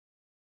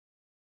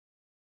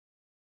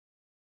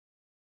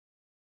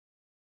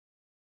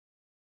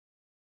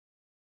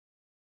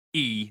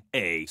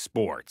EA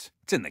Sports.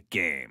 It's in the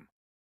game.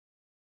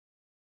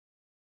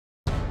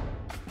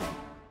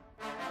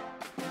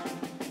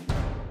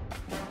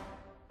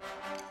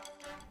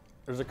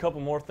 There's a couple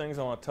more things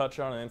I want to touch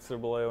on in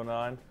NCAA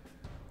 09.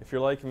 If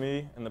you're like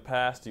me, in the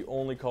past you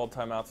only called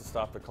timeouts to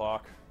stop the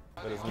clock.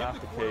 That is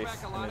not the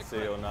case in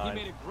NCAA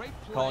 09.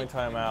 Calling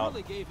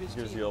timeout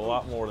gives you a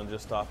lot more than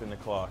just stopping the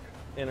clock.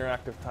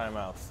 Interactive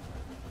timeouts.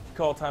 If you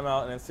call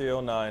timeout in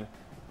NCAA 09,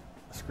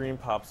 a screen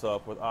pops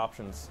up with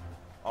options,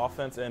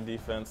 offense and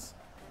defense.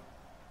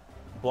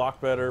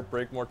 Block better,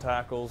 break more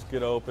tackles,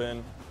 get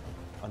open.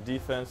 On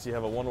defense, you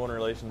have a one-on-one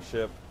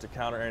relationship to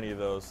counter any of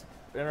those.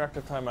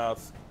 Interactive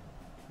timeouts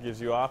gives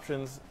you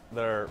options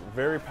that are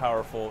very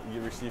powerful.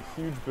 You receive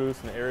huge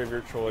boosts in the area of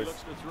your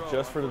choice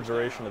just for the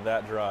duration of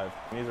that drive.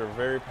 And these are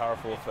very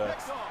powerful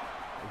effects.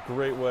 A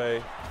great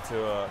way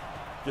to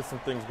get some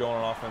things going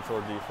on offense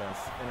or defense.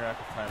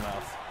 Interactive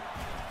timeouts.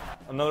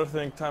 Another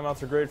thing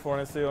timeouts are great for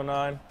in NCAA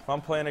 09. If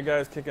I'm playing a guy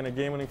who's kicking a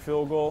game-winning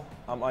field goal,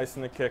 I'm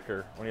icing the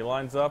kicker. When he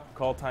lines up,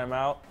 call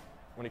timeout.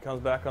 When he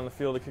comes back on the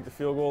field to kick the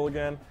field goal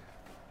again,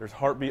 there's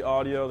heartbeat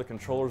audio. The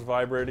controller's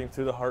vibrating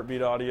to the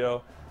heartbeat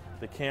audio.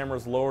 The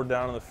camera's lowered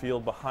down in the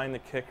field behind the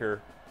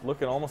kicker,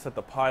 looking almost at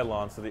the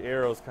pylon, so the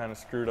arrow's kind of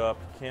screwed up.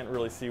 You can't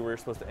really see where you're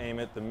supposed to aim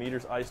it. The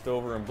meter's iced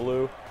over in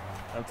blue.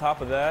 And on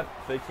top of that,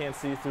 if they can't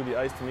see through the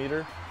iced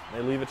meter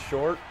and they leave it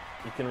short,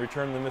 you can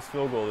return the missed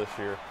field goal this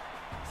year.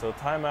 So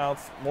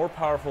timeouts, more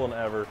powerful than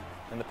ever.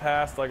 In the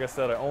past, like I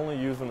said, I only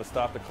used them to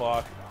stop the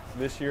clock.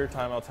 This year,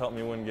 timeouts helped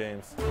me win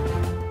games.